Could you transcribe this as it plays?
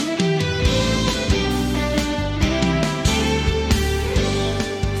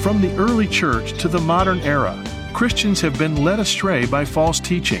From the early church to the modern era, Christians have been led astray by false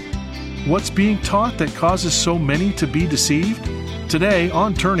teaching. What's being taught that causes so many to be deceived? Today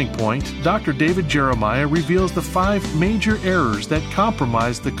on Turning Point, Dr. David Jeremiah reveals the 5 major errors that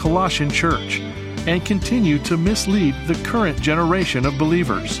compromise the Colossian church and continue to mislead the current generation of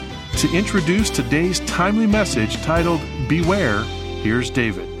believers. To introduce today's timely message titled, Beware, here's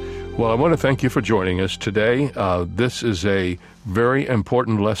David. Well, I want to thank you for joining us today. This is a very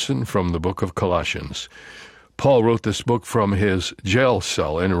important lesson from the book of Colossians. Paul wrote this book from his jail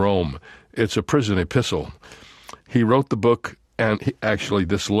cell in Rome. It's a prison epistle. He wrote the book, and actually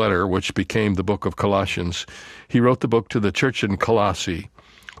this letter, which became the book of Colossians, he wrote the book to the church in Colossae,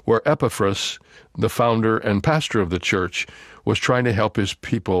 where Epaphras, the founder and pastor of the church, was trying to help his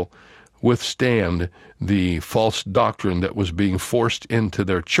people withstand the false doctrine that was being forced into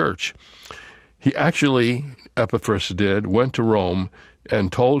their church. He actually, Epaphras did, went to Rome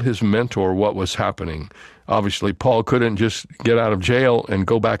and told his mentor what was happening. Obviously, Paul couldn't just get out of jail and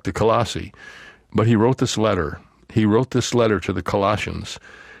go back to Colossae, but he wrote this letter. He wrote this letter to the Colossians,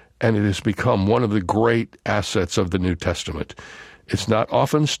 and it has become one of the great assets of the New Testament. It's not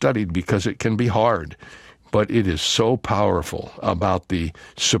often studied because it can be hard, but it is so powerful about the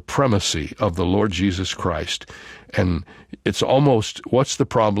supremacy of the Lord Jesus Christ. And it's almost, what's the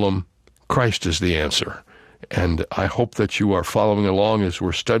problem? Christ is the answer. And I hope that you are following along as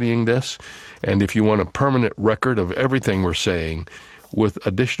we're studying this. And if you want a permanent record of everything we're saying with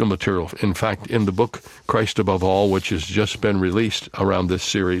additional material, in fact, in the book Christ Above All, which has just been released around this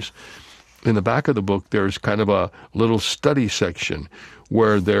series, in the back of the book there's kind of a little study section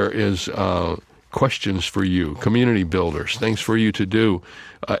where there is questions for you, community builders, things for you to do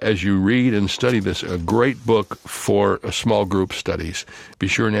as you read and study this. A great book for small group studies. Be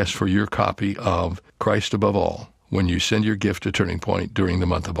sure and ask for your copy of Christ Above All when you send your gift to Turning Point during the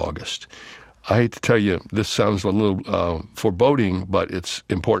month of August. I hate to tell you, this sounds a little foreboding, but it's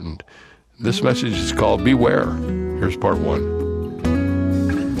important. This message is called Beware. Here's part 1.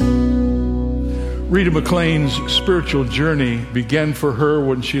 Rita McLean's spiritual journey began for her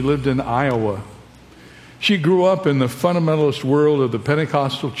when she lived in Iowa. She grew up in the fundamentalist world of the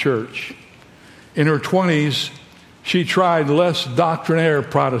Pentecostal church. In her 20s, she tried less doctrinaire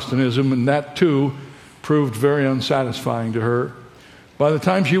Protestantism, and that too proved very unsatisfying to her. By the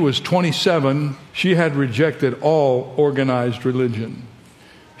time she was 27, she had rejected all organized religion.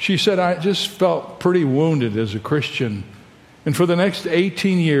 She said, I just felt pretty wounded as a Christian. And for the next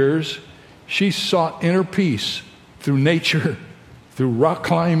 18 years, she sought inner peace through nature, through rock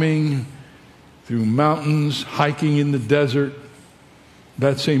climbing, through mountains, hiking in the desert.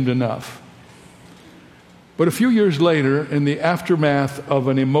 That seemed enough. But a few years later, in the aftermath of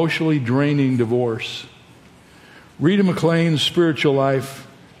an emotionally draining divorce, Rita McLean's spiritual life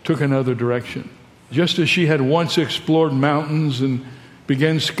took another direction. Just as she had once explored mountains and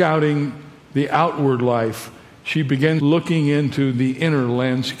began scouting the outward life, she began looking into the inner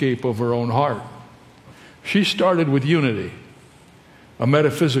landscape of her own heart. She started with Unity, a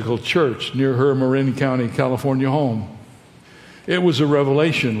metaphysical church near her Marin County, California home. It was a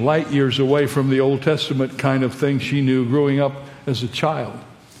revelation, light years away from the Old Testament kind of thing she knew growing up as a child.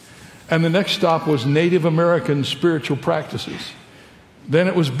 And the next stop was Native American spiritual practices. Then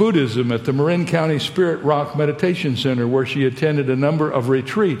it was Buddhism at the Marin County Spirit Rock Meditation Center, where she attended a number of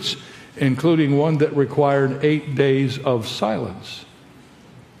retreats, including one that required 8 days of silence.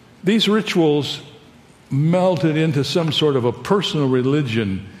 These rituals melted into some sort of a personal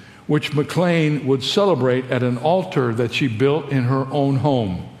religion, which McLean would celebrate at an altar that she built in her own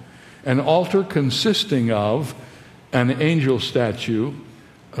home. An altar consisting of an angel statue,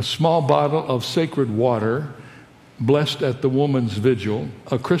 a small bottle of sacred water, blessed at the woman's vigil,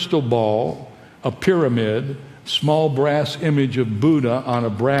 a crystal ball, a pyramid, small brass image of Buddha on a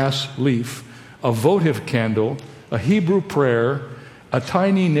brass leaf, a votive candle, a Hebrew prayer, a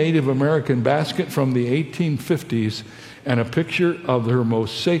tiny Native American basket from the 1850s, and a picture of her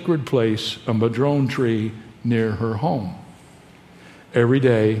most sacred place, a madrone tree near her home. Every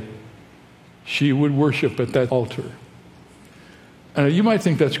day, she would worship at that altar. You might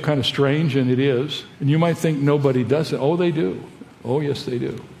think that's kind of strange, and it is. And you might think nobody does it. Oh, they do. Oh, yes, they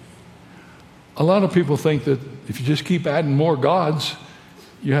do. A lot of people think that if you just keep adding more gods,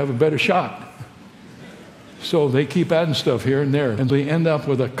 you have a better shot. So they keep adding stuff here and there, and they end up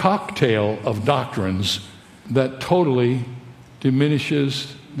with a cocktail of doctrines that totally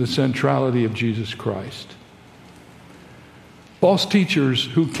diminishes the centrality of Jesus Christ. False teachers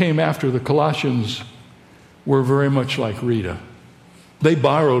who came after the Colossians were very much like Rita. They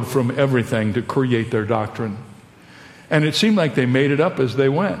borrowed from everything to create their doctrine. And it seemed like they made it up as they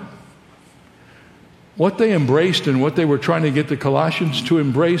went. What they embraced and what they were trying to get the Colossians to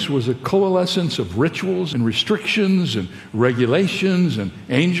embrace was a coalescence of rituals and restrictions and regulations and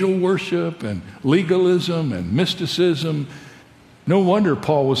angel worship and legalism and mysticism. No wonder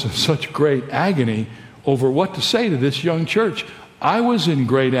Paul was in such great agony over what to say to this young church. I was in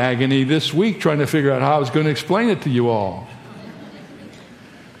great agony this week trying to figure out how I was going to explain it to you all.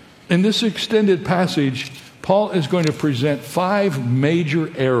 In this extended passage, Paul is going to present 5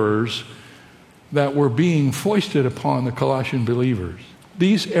 major errors that were being foisted upon the Colossian believers.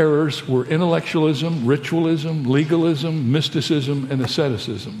 These errors were intellectualism, ritualism, legalism, mysticism, and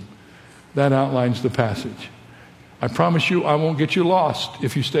asceticism. That outlines the passage. I promise you I won't get you lost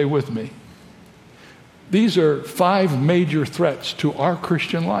if you stay with me. These are 5 major threats to our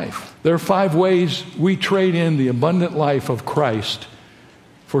Christian life. There are 5 ways we trade in the abundant life of Christ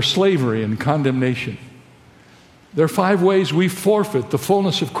for slavery and condemnation. There are 5 ways we forfeit the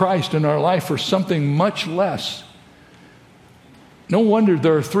fullness of Christ in our life for something much less. No wonder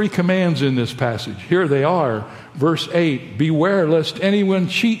there are 3 commands in this passage. Here they are. Verse 8, beware lest anyone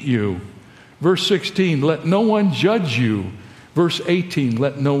cheat you. Verse 16, let no one judge you. Verse 18,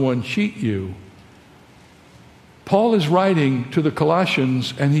 let no one cheat you. Paul is writing to the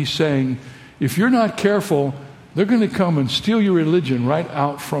Colossians and he's saying, if you're not careful, they're going to come and steal your religion right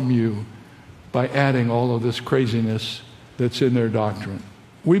out from you by adding all of this craziness that's in their doctrine.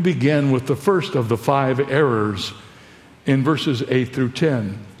 We begin with the first of the 5 errors in verses 8 through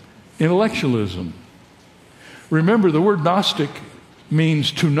 10. Intellectualism. Remember, the word Gnostic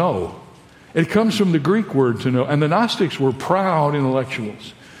means to know. It comes from the Greek word to know. And the Gnostics were proud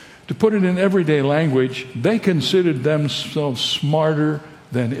intellectuals. To put it in everyday language, they considered themselves smarter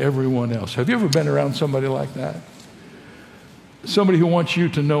than everyone else. Have you ever been around somebody like that? Somebody who wants you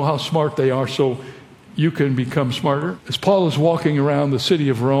to know how smart they are so you can become smarter. As Paul is walking around the city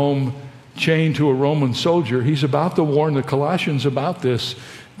of Rome, chained to a Roman soldier, he's about to warn the Colossians about this.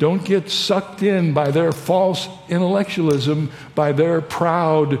 Don't get sucked in by their false intellectualism, by their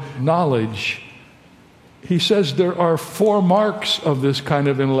proud knowledge. He says there are 4 marks of this kind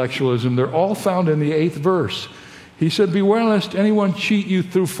of intellectualism. They're all found in the 8th verse. He said, beware lest anyone cheat you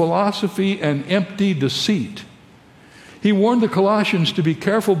through philosophy and empty deceit. He warned the Colossians to be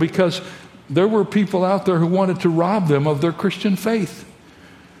careful because there were people out there who wanted to rob them of their Christian faith.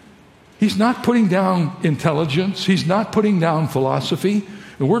 He's not putting down intelligence. He's not putting down philosophy.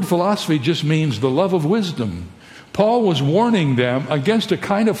 The word philosophy just means the love of wisdom. Paul was warning them against a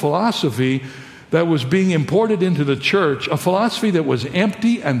kind of philosophy that was being imported into the church, a philosophy that was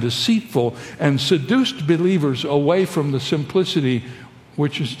empty and deceitful and seduced believers away from the simplicity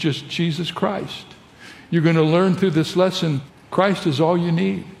which is just Jesus Christ. You're going to learn through this lesson, Christ is all you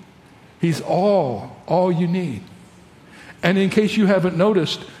need. He's all you need. And in case you haven't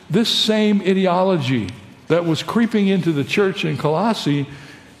noticed, this same ideology that was creeping into the church in Colossae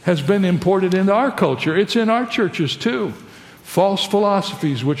has been imported into our culture. It's in our churches too. False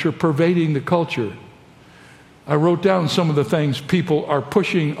philosophies which are pervading the culture. I wrote down some of the things people are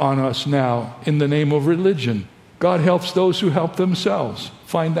pushing on us now in the name of religion. God helps those who help themselves.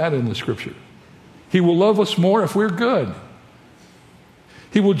 Find that in the scripture. He will love us more if we're good.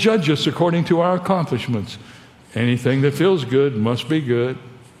 He will judge us according to our accomplishments. Anything that feels good must be good.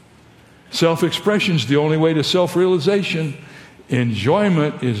 Self-expression is the only way to self-realization.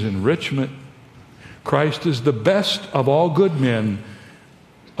 Enjoyment is enrichment. Christ is the best of all good men,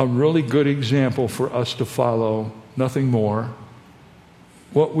 a really good example for us to follow, nothing more.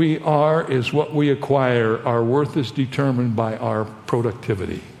 What we are is what we acquire. Our worth is determined by our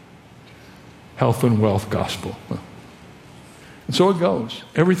productivity. Health and wealth gospel. And so it goes.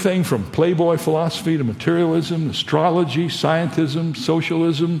 Everything from Playboy philosophy to materialism, astrology, scientism,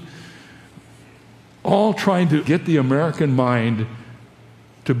 socialism, all trying to get the American mind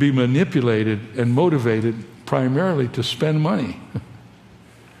to be manipulated and motivated primarily to spend money.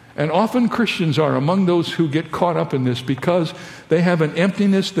 And often Christians are among those who get caught up in this because they have an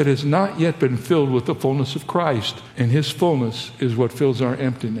emptiness that has not yet been filled with the fullness of Christ. And His fullness is what fills our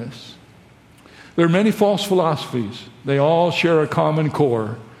emptiness. There are many false philosophies. They all share a common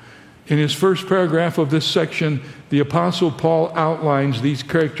core. In his first paragraph of this section, the Apostle Paul outlines these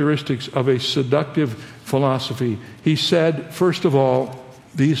characteristics of a seductive philosophy. He said, first of all,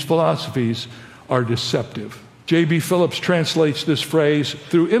 these philosophies are deceptive. J.B. Phillips translates this phrase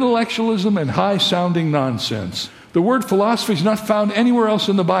through intellectualism and high-sounding nonsense. The word philosophy is not found anywhere else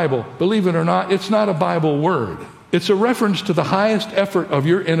in the Bible. Believe it or not, it's not a Bible word. It's a reference to the highest effort of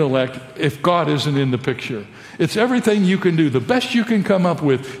your intellect if God isn't in the picture. It's everything you can do, the best you can come up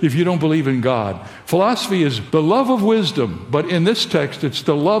with if you don't believe in God. Philosophy is the love of wisdom, but in this text, it's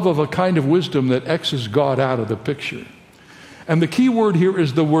the love of a kind of wisdom that X's God out of the picture. And the key word here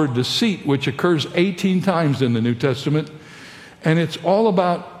is the word deceit, which occurs 18 times in the New Testament. And it's all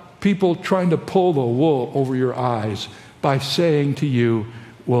about people trying to pull the wool over your eyes by saying to you,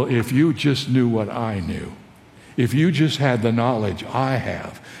 well, if you just knew what I knew, if you just had the knowledge I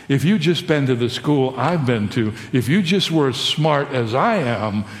have, if you just been to the school I've been to, if you just were as smart as I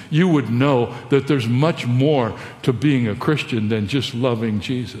am, you would know that there's much more to being a Christian than just loving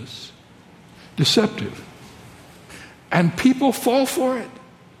Jesus. Deceptive. And people fall for it.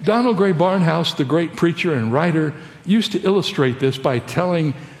 Donald Gray Barnhouse, the great preacher and writer, used to illustrate this by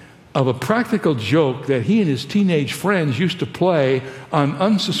telling of a practical joke that he and his teenage friends used to play on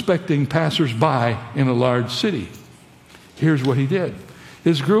unsuspecting passersby in a large city. Here's what he did.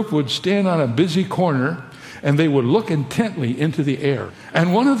 His group would stand on a busy corner and they would look intently into the air.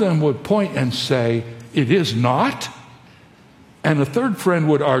 And one of them would point and say, "It is not." And a third friend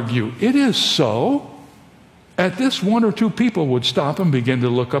would argue, "It is so." At this, one or two people would stop and begin to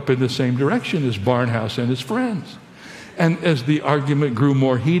look up in the same direction as Barnhouse and his friends. And as the argument grew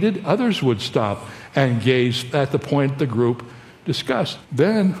more heated, others would stop and gaze at the point the group discussed.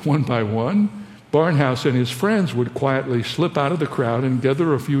 Then, one by one, Barnhouse and his friends would quietly slip out of the crowd and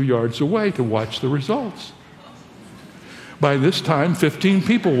gather a few yards away to watch the results. By this time, 15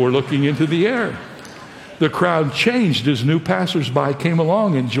 people were looking into the air. The crowd changed as new passersby came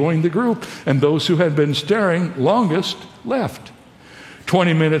along and joined the group, and those who had been staring longest left.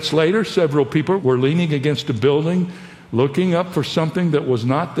 20 minutes later, several people were leaning against a building, looking up for something that was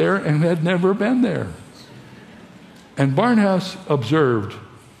not there and had never been there. And Barnhouse observed,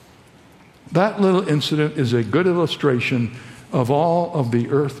 that little incident is a good illustration of all of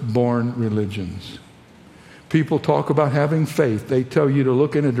the earth-born religions. People talk about having faith. They tell you to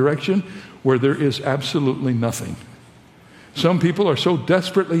look in a direction where there is absolutely nothing. Some people are so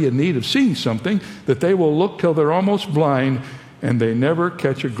desperately in need of seeing something that they will look till they're almost blind and they never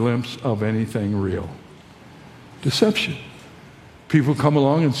catch a glimpse of anything real. Deception. People come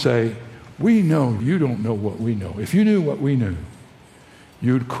along and say, "We know you don't know what we know. If you knew what we knew,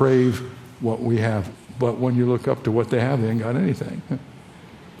 you'd crave what we have." But when you look up to what they have, they ain't got anything.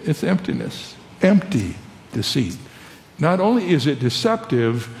 It's emptiness. Empty deceit. Not only is it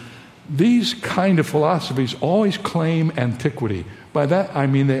deceptive, these kind of philosophies always claim antiquity. By that, I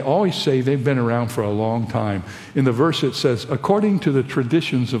mean they always say they've been around for a long time. In the verse it says, according to the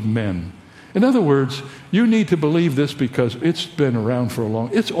traditions of men. In other words, you need to believe this because it's been around for a long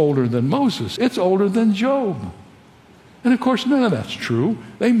time. It's older than Moses. It's older than Job. And of course, none of that's true.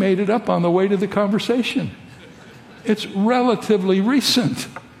 They made it up on the way to the conversation. It's relatively recent.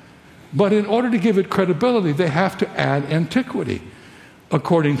 But in order to give it credibility, they have to add antiquity,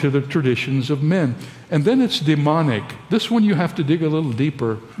 according to the traditions of men. And then it's demonic. This one you have to dig a little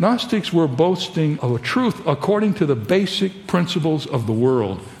deeper. Gnostics were boasting of a truth according to the basic principles of the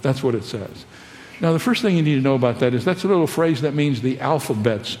world. That's what it says. Now, the first thing you need to know about that is that's a little phrase that means the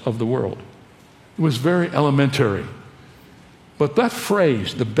alphabets of the world. It was very elementary. But that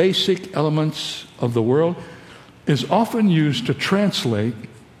phrase, the basic elements of the world, is often used to translate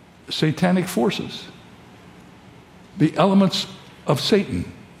satanic forces, the elements of Satan.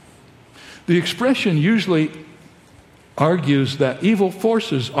 The expression usually argues that evil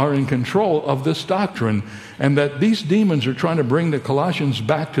forces are in control of this doctrine and that these demons are trying to bring the Colossians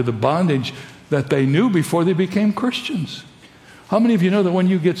back to the bondage that they knew before they became Christians. How many of you know that when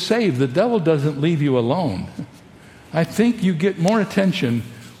you get saved, the devil doesn't leave you alone? I think you get more attention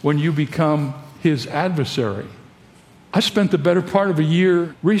when you become his adversary. I spent the better part of a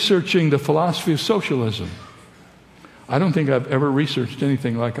year researching the philosophy of socialism. I don't think I've ever researched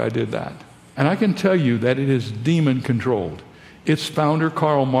anything like I did that. And I can tell you that it is demon-controlled. Its founder,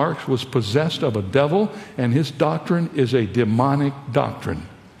 Karl Marx, was possessed of a devil, and his doctrine is a demonic doctrine.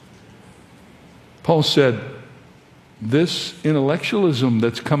 Paul said, this intellectualism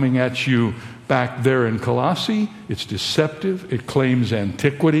that's coming at you back there in Colossae, it's deceptive, it claims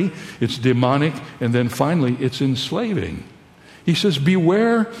antiquity, it's demonic, and then finally it's enslaving. He says,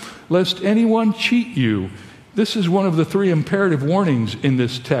 beware lest anyone cheat you. This is one of the three imperative warnings in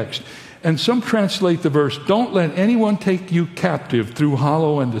this text. And some translate the verse, don't let anyone take you captive through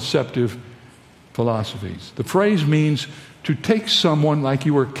hollow and deceptive philosophies. The phrase means to take someone like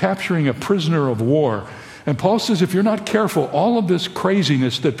you were capturing a prisoner of war. And Paul says if you're not careful, all of this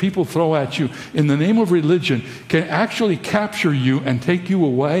craziness that people throw at you in the name of religion can actually capture you and take you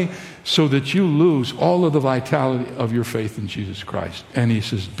away so that you lose all of the vitality of your faith in Jesus Christ. And he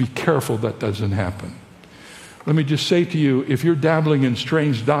says, be careful that doesn't happen. Let me just say to you, if you're dabbling in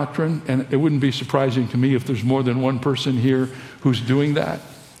strange doctrine, and it wouldn't be surprising to me if there's more than one person here who's doing that.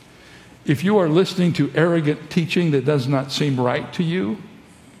 If you are listening to arrogant teaching that does not seem right to you,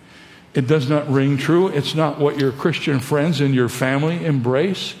 it does not ring true, it's not what your Christian friends and your family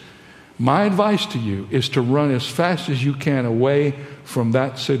embrace, my advice to you is to run as fast as you can away from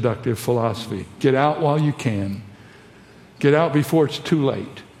that seductive philosophy. Get out while you can. Get out before it's too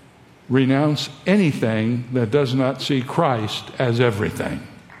late. Renounce anything that does not see Christ as everything.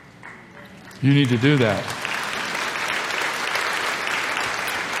 You need to do that.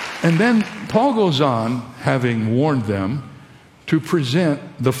 And then Paul goes on, having warned them, to present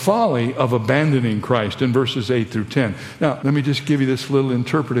the folly of abandoning Christ in verses 8 through 10. Now, let me just give you this little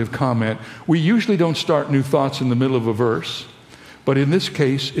interpretive comment. We usually don't start new thoughts in the middle of a verse, but in this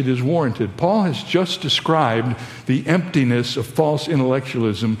case, it is warranted. Paul has just described the emptiness of false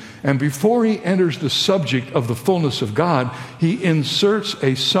intellectualism, and before he enters the subject of the fullness of God, he inserts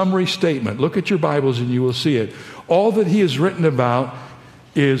a summary statement. Look at your Bibles and you will see it. All that he has written about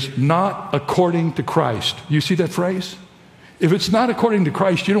is not according to Christ. You see that phrase? If it's not according to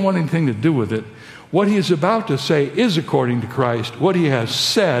Christ, you don't want anything to do with it. What he is about to say is according to Christ. What he has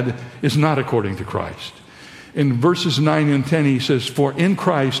said is not according to Christ. In verses 9 and 10, he says, for in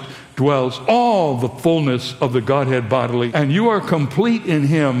Christ dwells all the fullness of the Godhead bodily, and you are complete in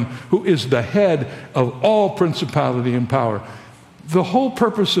him who is the head of all principality and power. The whole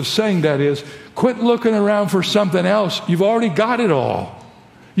purpose of saying that is, quit looking around for something else. You've already got it all.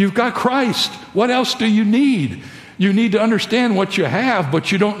 You've got Christ. What else do you need? You need to understand what you have,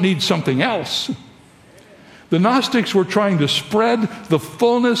 but you don't need something else. The Gnostics were trying to spread the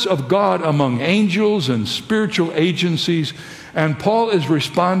fullness of God among angels and spiritual agencies, and Paul is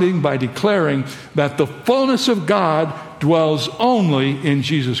responding by declaring that the fullness of God dwells only in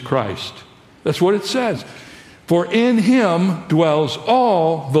Jesus Christ. That's what it says. For in him dwells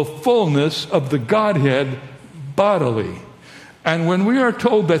all the fullness of the Godhead bodily. And when we are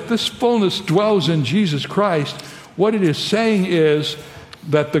told that this fullness dwells in Jesus Christ, what it is saying is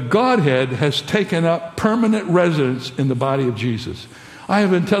that the Godhead has taken up permanent residence in the body of Jesus. I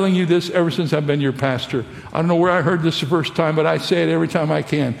have been telling you this ever since I've been your pastor. I don't know where I heard this the first time, but I say it every time I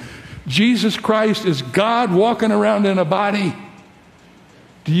can. Jesus Christ is God walking around in a body.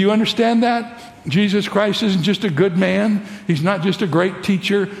 Do you understand that? Jesus Christ isn't just a good man. He's not just a great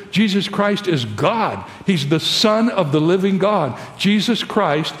teacher. Jesus Christ is God. He's the Son of the living God. Jesus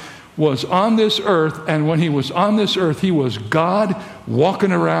Christ was on this earth, and when he was on this earth, he was God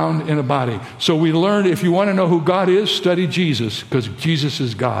walking around in a body. So we learned, if you want to know who God is, study Jesus, because Jesus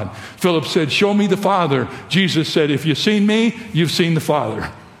is God. Philip said, show me the Father. Jesus said, if you've seen me, you've seen the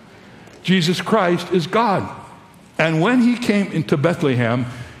Father. Jesus Christ is God. And when he came into Bethlehem,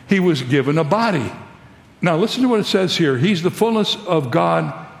 he was given a body. Now listen to what it says here. He's the fullness of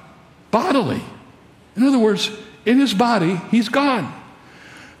God bodily. In other words, in his body, he's God.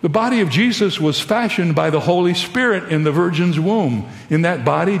 The body of Jesus was fashioned by the Holy Spirit in the Virgin's womb. In that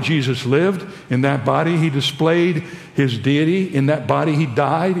body, Jesus lived. In that body, he displayed his deity. In that body, he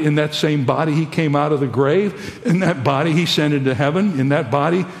died. In that same body, he came out of the grave. In that body, he ascended to heaven. In that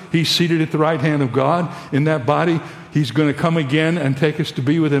body, he's seated at the right hand of God. In that body, he's going to come again and take us to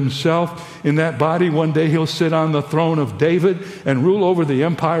be with himself. In that body, one day he'll sit on the throne of David and rule over the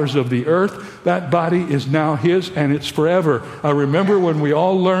empires of the earth. That body is now his, and it's forever. I remember when we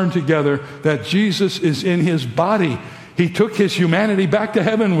all learned together that Jesus is in his body. He took his humanity back to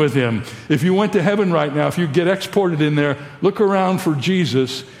heaven with him. If you went to heaven right now, if you get exported in there, look around for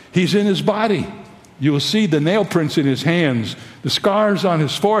Jesus. He's in his body. You will see the nail prints in his hands, the scars on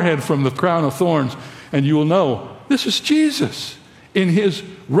his forehead from the crown of thorns, and you will know this is Jesus in his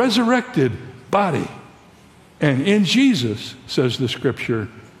resurrected body. And in Jesus, says the scripture,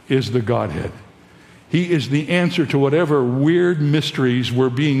 is the Godhead. He is the answer to whatever weird mysteries were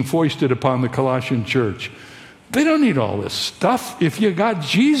being foisted upon the Colossian church. They don't need all this stuff. If you got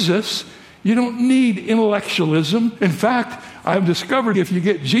Jesus, you don't need intellectualism. In fact, I've discovered if you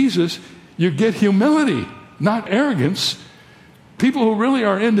get Jesus, you get humility, not arrogance. People who really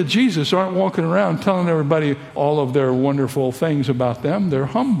are into Jesus aren't walking around telling everybody all of their wonderful things about them. They're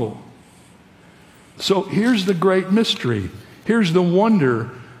humble. So here's the great mystery. Here's the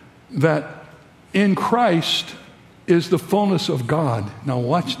wonder that in Christ is the fullness of God. Now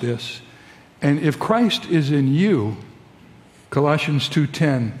watch this. And if Christ is in you, Colossians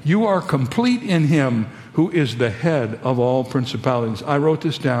 2:10, you are complete in him who is the head of all principalities. I wrote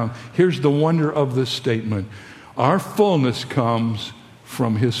this down. Here's the wonder of this statement. Our fullness comes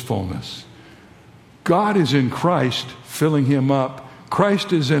from his fullness. God is in Christ, filling him up.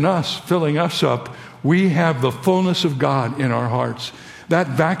 Christ is in us, filling us up. We have the fullness of God in our hearts. That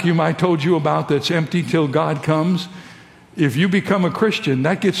vacuum I told you about that's empty till God comes, if you become a Christian,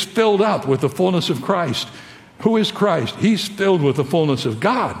 that gets filled up with the fullness of Christ. Who is Christ? He's filled with the fullness of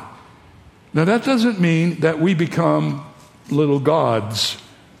God. Now that doesn't mean that we become little gods,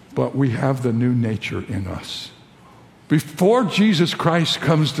 but we have the new nature in us. Before Jesus Christ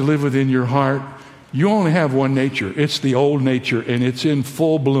comes to live within your heart, you only have one nature. It's the old nature, and it's in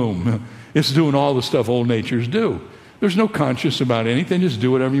full bloom. It's doing all the stuff old natures do. There's no conscience about anything. Just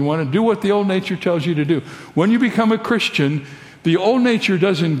do whatever you want to do, what the old nature tells you to do. When you become a Christian, the old nature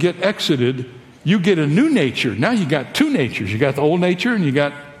doesn't get exited. You get a new nature. Now you got two natures. You got the old nature and you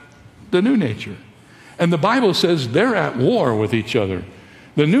got the new nature. And the Bible says they're at war with each other.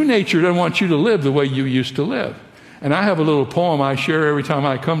 The new nature doesn't want you to live the way you used to live. And I have a little poem I share every time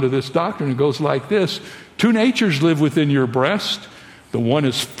I come to this doctrine. It goes like this. Two natures live within your breast. The one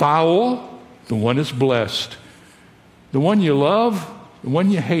is foul, the one is blessed. The one you love, the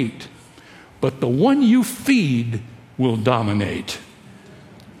one you hate. But the one you feed will dominate.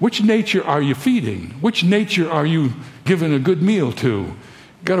 Which nature are you feeding? Which nature are you giving a good meal to?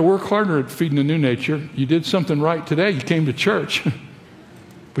 You've got to work harder at feeding the new nature. You did something right today. You came to church.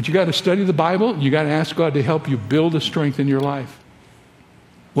 But you got to study the Bible. You got to ask God to help you build the strength in your life.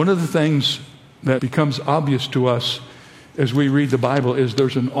 One of the things that becomes obvious to us as we read the Bible is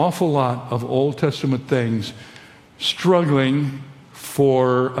there's an awful lot of Old Testament things struggling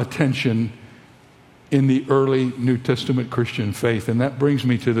for attention in the early New Testament Christian faith. And that brings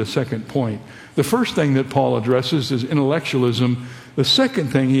me to the second point. The first thing that Paul addresses is intellectualism. The second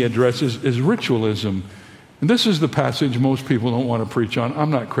thing he addresses is ritualism. And this is the passage most people don't want to preach on. I'm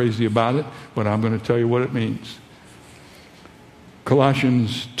not crazy about it, but I'm going to tell you what it means.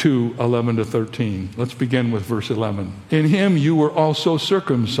 Colossians 2:11-13. Let's begin with verse 11. In him you were also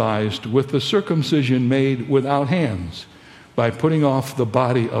circumcised with the circumcision made without hands, by putting off the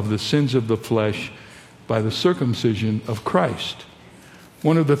body of the sins of the flesh by the circumcision of Christ.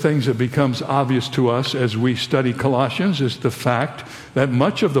 One of the things that becomes obvious to us as we study Colossians is the fact that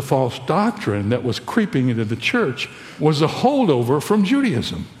much of the false doctrine that was creeping into the church was a holdover from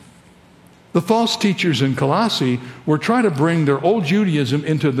Judaism. The false teachers in Colossae were trying to bring their old Judaism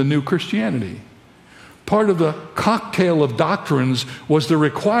into the new Christianity. Part of the cocktail of doctrines was the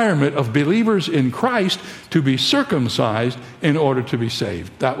requirement of believers in Christ to be circumcised in order to be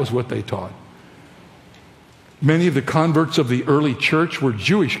saved. That was what they taught. Many of the converts of the early church were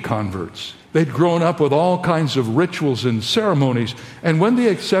Jewish converts. They'd grown up with all kinds of rituals and ceremonies, and when they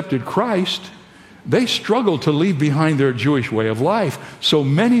accepted Christ, they struggled to leave behind their Jewish way of life. So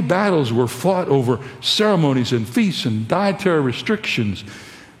many battles were fought over ceremonies and feasts and dietary restrictions.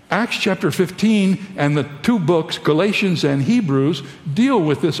 Acts chapter 15 and the two books, Galatians and Hebrews, deal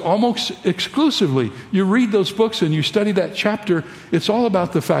with this almost exclusively. You read those books and you study that chapter, it's all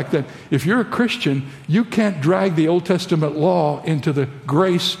about the fact that if you're a Christian, you can't drag the Old Testament law into the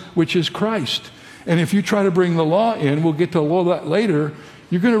grace which is Christ. And if you try to bring the law in, we'll get to all that later,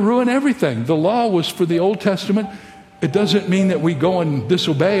 you're going to ruin everything. The law was for the Old Testament. It doesn't mean that we go and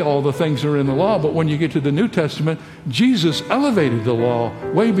disobey all the things that are in the law, but when you get to the New Testament, Jesus elevated the law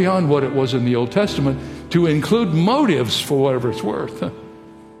way beyond what it was in the Old Testament to include motives for whatever it's worth.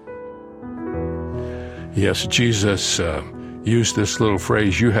 Yes, Jesus used this little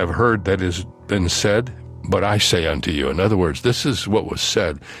phrase, "You have heard that has been said, but I say unto you." In other words, this is what was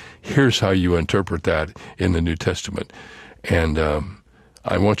said. Here's how you interpret that in the New Testament. And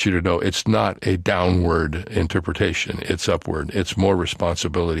I want you to know it's not a downward interpretation. It's upward. It's more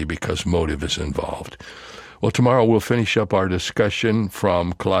responsibility because motive is involved. Well, tomorrow we'll finish up our discussion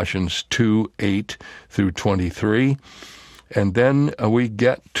from Colossians 2:8-23. And then we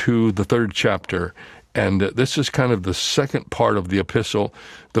get to the third chapter. And this is kind of the second part of the epistle.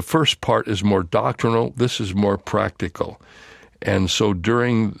 The first part is more doctrinal. This is more practical. And so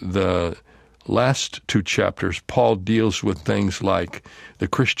during the last two chapters, Paul deals with things like the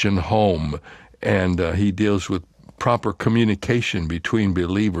Christian home, and he deals with proper communication between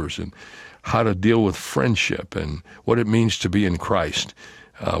believers and how to deal with friendship and what it means to be in Christ.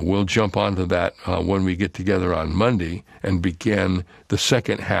 We'll jump onto that when we get together on Monday and begin the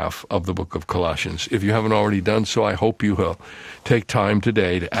second half of the book of Colossians. If you haven't already done so, I hope you will take time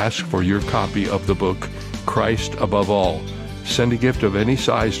today to ask for your copy of the book, Christ Above All. Send a gift of any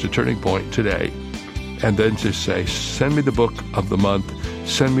size to Turning Point today, and then just say, send me the book of the month,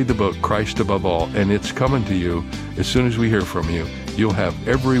 send me the book, Christ Above All, and it's coming to you as soon as we hear from you. You'll have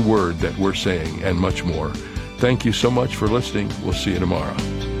every word that we're saying and much more. Thank you so much for listening. We'll see you tomorrow.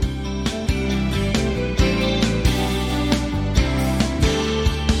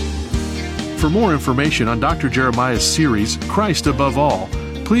 For more information on Dr. Jeremiah's series, Christ Above All,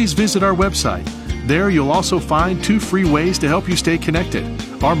 please visit our website. There you'll also find 2 free ways to help you stay connected: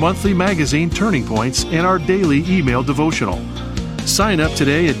 our monthly magazine, Turning Points, and our daily email devotional. Sign up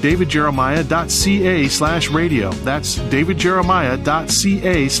today at davidjeremiah.ca/radio. That's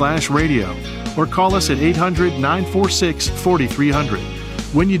davidjeremiah.ca/radio. Or call us at 800-946-4300.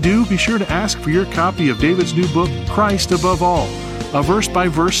 When you do, be sure to ask for your copy of David's new book, Christ Above All, a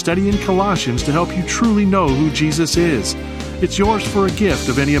verse-by-verse study in Colossians to help you truly know who Jesus is. It's yours for a gift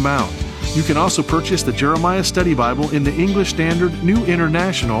of any amount. You can also purchase the Jeremiah Study Bible in the English Standard, New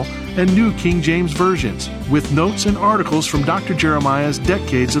International, and New King James versions, with notes and articles from Dr. Jeremiah's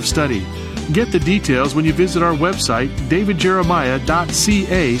decades of study. Get the details when you visit our website,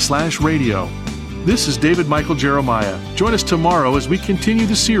 davidjeremiah.ca/radio. This is David Michael Jeremiah. Join us tomorrow as we continue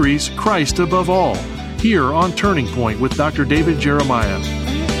the series, Christ Above All, here on Turning Point with Dr. David Jeremiah.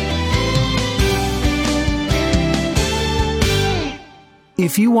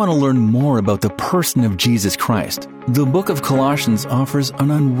 If you want to learn more about the person of Jesus Christ, the book of Colossians offers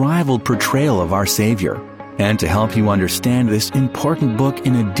an unrivaled portrayal of our Savior. And to help you understand this important book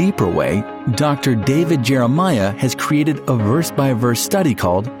in a deeper way, Dr. David Jeremiah has created a verse-by-verse study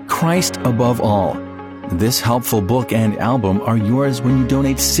called Christ Above All. This helpful book and album are yours when you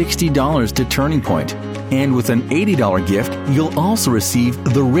donate $60 to Turning Point. And with an $80 gift, you'll also receive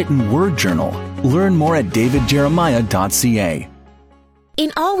the written Word Journal. Learn more at davidjeremiah.ca. In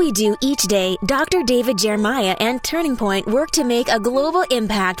all we do each day, Dr. David Jeremiah and Turning Point work to make a global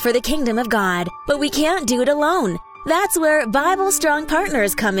impact for the kingdom of God. But we can't do it alone. That's where Bible Strong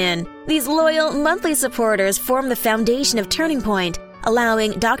Partners come in. These loyal monthly supporters form the foundation of Turning Point,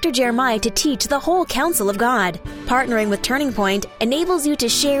 allowing Dr. Jeremiah to teach the whole counsel of God. Partnering with Turning Point enables you to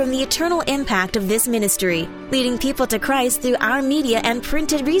share in the eternal impact of this ministry, leading people to Christ through our media and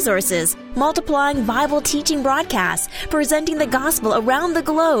printed resources, multiplying Bible teaching broadcasts, presenting the gospel around the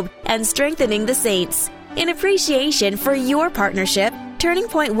globe, and strengthening the saints. In appreciation for your partnership, Turning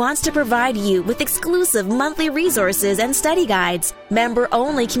Point wants to provide you with exclusive monthly resources and study guides,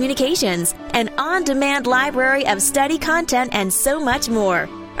 member-only communications, an on-demand library of study content, and so much more.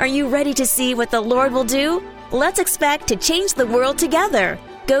 Are you ready to see what the Lord will do? Let's expect to change the world together.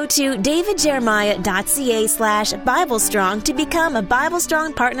 Go to davidjeremiah.ca/BibleStrong to become a Bible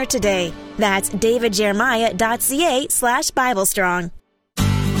Strong partner today. That's davidjeremiah.ca/BibleStrong.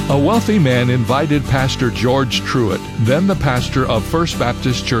 A wealthy man invited Pastor George Truett, then the pastor of First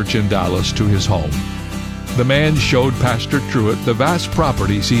Baptist Church in Dallas, to his home. The man showed Pastor Truett the vast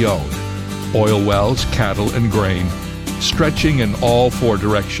properties he owned: oil wells, cattle, and grain, stretching in all 4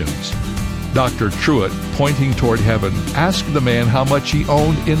 directions. Dr. Truett, pointing toward heaven, asked the man how much he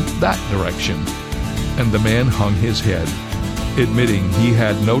owned in that direction, and the man hung his head, admitting he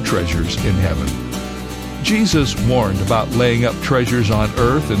had no treasures in heaven. Jesus warned about laying up treasures on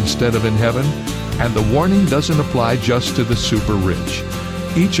earth instead of in heaven, and the warning doesn't apply just to the super rich.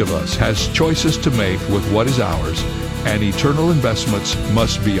 Each of us has choices to make with what is ours, and eternal investments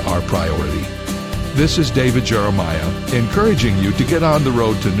must be our priority. This is David Jeremiah, encouraging you to get on the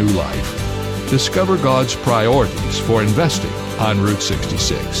road to new life. Discover God's priorities for investing on Route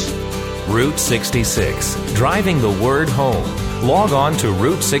 66. Route 66, driving the word home. Log on to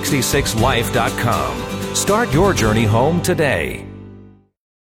Route66Life.com. Start your journey home today.